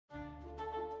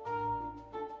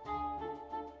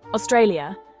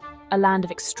Australia, a land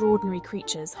of extraordinary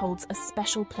creatures, holds a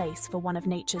special place for one of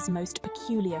nature's most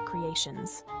peculiar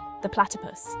creations, the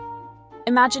platypus.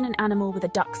 Imagine an animal with a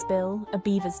duck's bill, a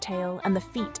beaver's tail, and the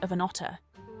feet of an otter.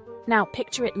 Now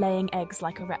picture it laying eggs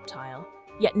like a reptile,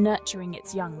 yet nurturing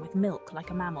its young with milk like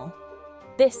a mammal.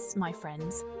 This, my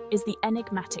friends, is the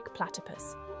enigmatic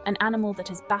platypus, an animal that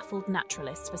has baffled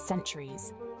naturalists for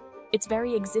centuries. Its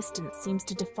very existence seems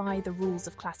to defy the rules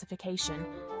of classification,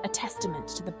 a testament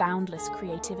to the boundless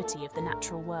creativity of the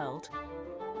natural world.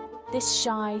 This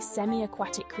shy,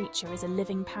 semi-aquatic creature is a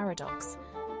living paradox,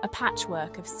 a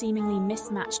patchwork of seemingly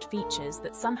mismatched features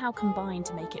that somehow combine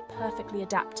to make it perfectly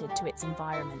adapted to its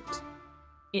environment.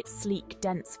 Its sleek,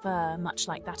 dense fur, much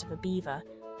like that of a beaver,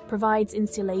 provides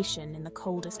insulation in the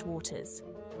coldest waters.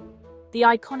 The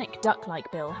iconic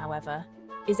duck-like bill, however,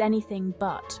 is anything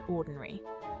but ordinary.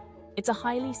 It's a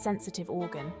highly sensitive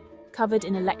organ, covered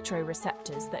in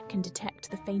electroreceptors that can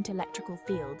detect the faint electrical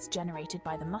fields generated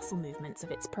by the muscle movements of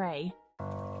its prey.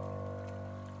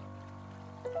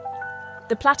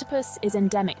 The platypus is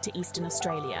endemic to eastern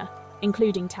Australia,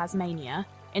 including Tasmania,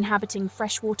 inhabiting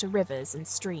freshwater rivers and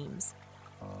streams.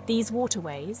 These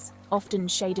waterways, often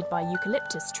shaded by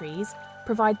eucalyptus trees,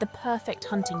 provide the perfect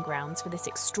hunting grounds for this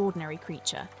extraordinary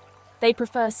creature. They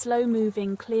prefer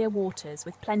slow-moving, clear waters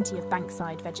with plenty of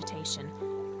bankside vegetation,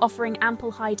 offering ample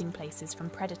hiding places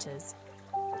from predators.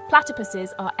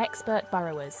 Platypuses are expert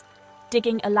burrowers,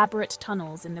 digging elaborate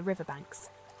tunnels in the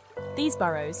riverbanks. These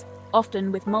burrows,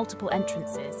 often with multiple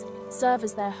entrances, serve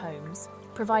as their homes,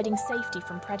 providing safety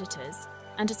from predators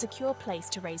and a secure place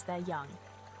to raise their young.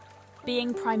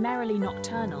 Being primarily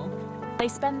nocturnal, they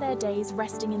spend their days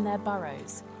resting in their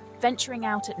burrows, venturing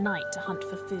out at night to hunt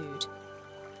for food.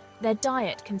 Their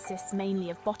diet consists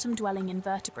mainly of bottom-dwelling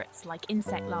invertebrates like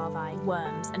insect larvae,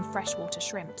 worms, and freshwater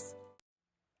shrimps.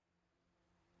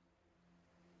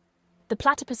 The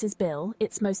platypus's bill,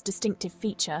 its most distinctive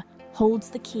feature, holds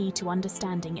the key to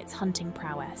understanding its hunting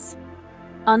prowess.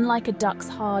 Unlike a duck's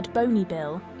hard, bony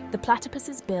bill, the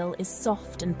platypus's bill is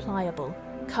soft and pliable,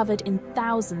 covered in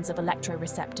thousands of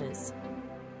electroreceptors.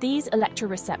 These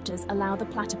electroreceptors allow the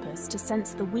platypus to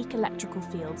sense the weak electrical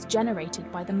fields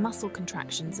generated by the muscle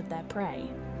contractions of their prey.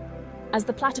 As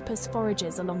the platypus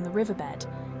forages along the riverbed,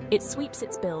 it sweeps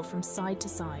its bill from side to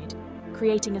side,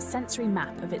 creating a sensory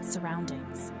map of its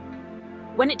surroundings.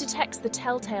 When it detects the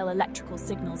telltale electrical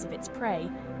signals of its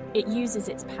prey, it uses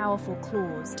its powerful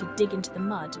claws to dig into the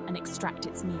mud and extract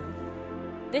its meal.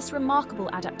 This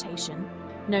remarkable adaptation,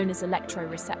 known as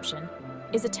electroreception,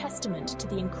 is a testament to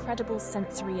the incredible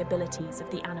sensory abilities of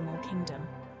the animal kingdom.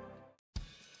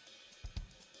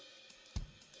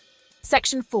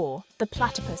 Section 4. The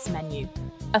Platypus Menu.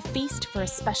 A feast for a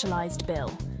specialized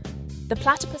bill. The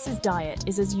platypus's diet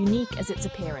is as unique as its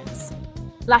appearance.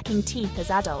 Lacking teeth as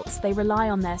adults, they rely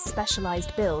on their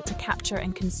specialized bill to capture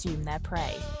and consume their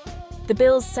prey. The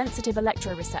bill's sensitive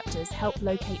electroreceptors help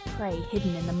locate prey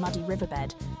hidden in the muddy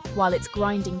riverbed, while its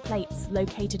grinding plates,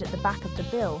 located at the back of the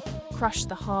bill, crush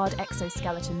the hard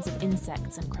exoskeletons of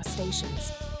insects and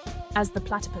crustaceans. As the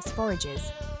platypus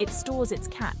forages, it stores its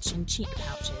catch in cheek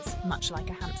pouches, much like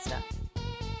a hamster.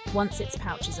 Once its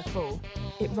pouches are full,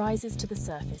 it rises to the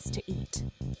surface to eat.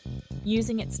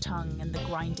 Using its tongue and the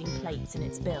grinding plates in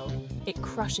its bill, it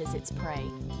crushes its prey,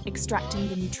 extracting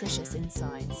the nutritious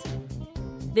insides.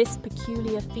 This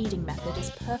peculiar feeding method is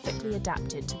perfectly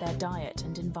adapted to their diet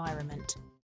and environment.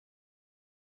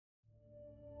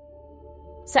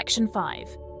 Section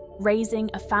 5. Raising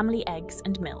a family eggs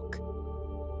and milk.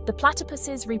 The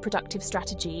platypus's reproductive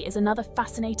strategy is another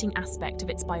fascinating aspect of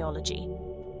its biology.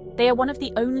 They are one of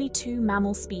the only two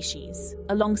mammal species,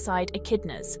 alongside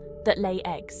echidnas, that lay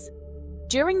eggs.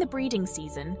 During the breeding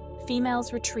season,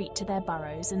 females retreat to their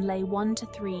burrows and lay 1 to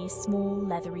 3 small,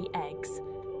 leathery eggs.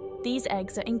 These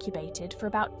eggs are incubated for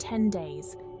about 10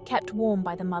 days, kept warm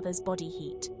by the mother's body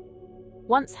heat.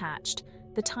 Once hatched,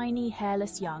 the tiny,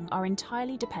 hairless young are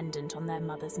entirely dependent on their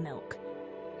mother's milk.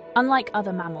 Unlike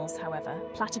other mammals, however,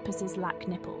 platypuses lack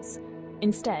nipples.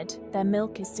 Instead, their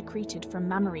milk is secreted from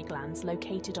mammary glands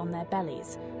located on their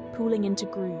bellies, pooling into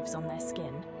grooves on their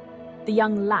skin. The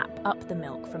young lap up the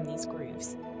milk from these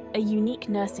grooves, a unique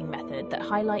nursing method that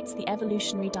highlights the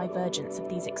evolutionary divergence of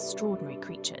these extraordinary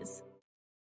creatures.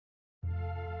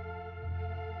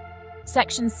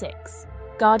 Section 6.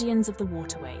 Guardians of the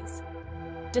waterways.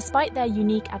 Despite their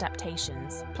unique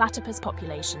adaptations, platypus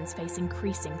populations face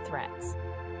increasing threats.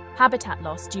 Habitat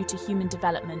loss due to human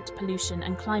development, pollution,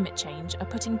 and climate change are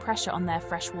putting pressure on their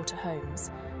freshwater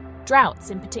homes.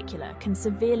 Droughts, in particular, can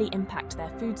severely impact their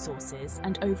food sources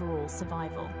and overall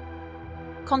survival.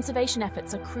 Conservation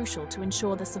efforts are crucial to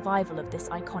ensure the survival of this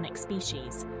iconic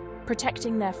species,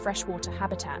 Protecting their freshwater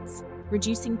habitats,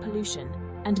 reducing pollution,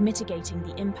 and mitigating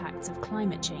the impacts of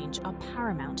climate change are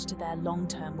paramount to their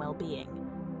long-term well-being.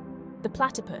 The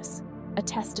platypus, a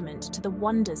testament to the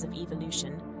wonders of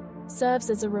evolution, serves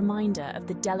as a reminder of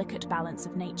the delicate balance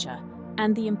of nature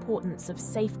and the importance of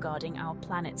safeguarding our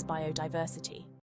planet's biodiversity.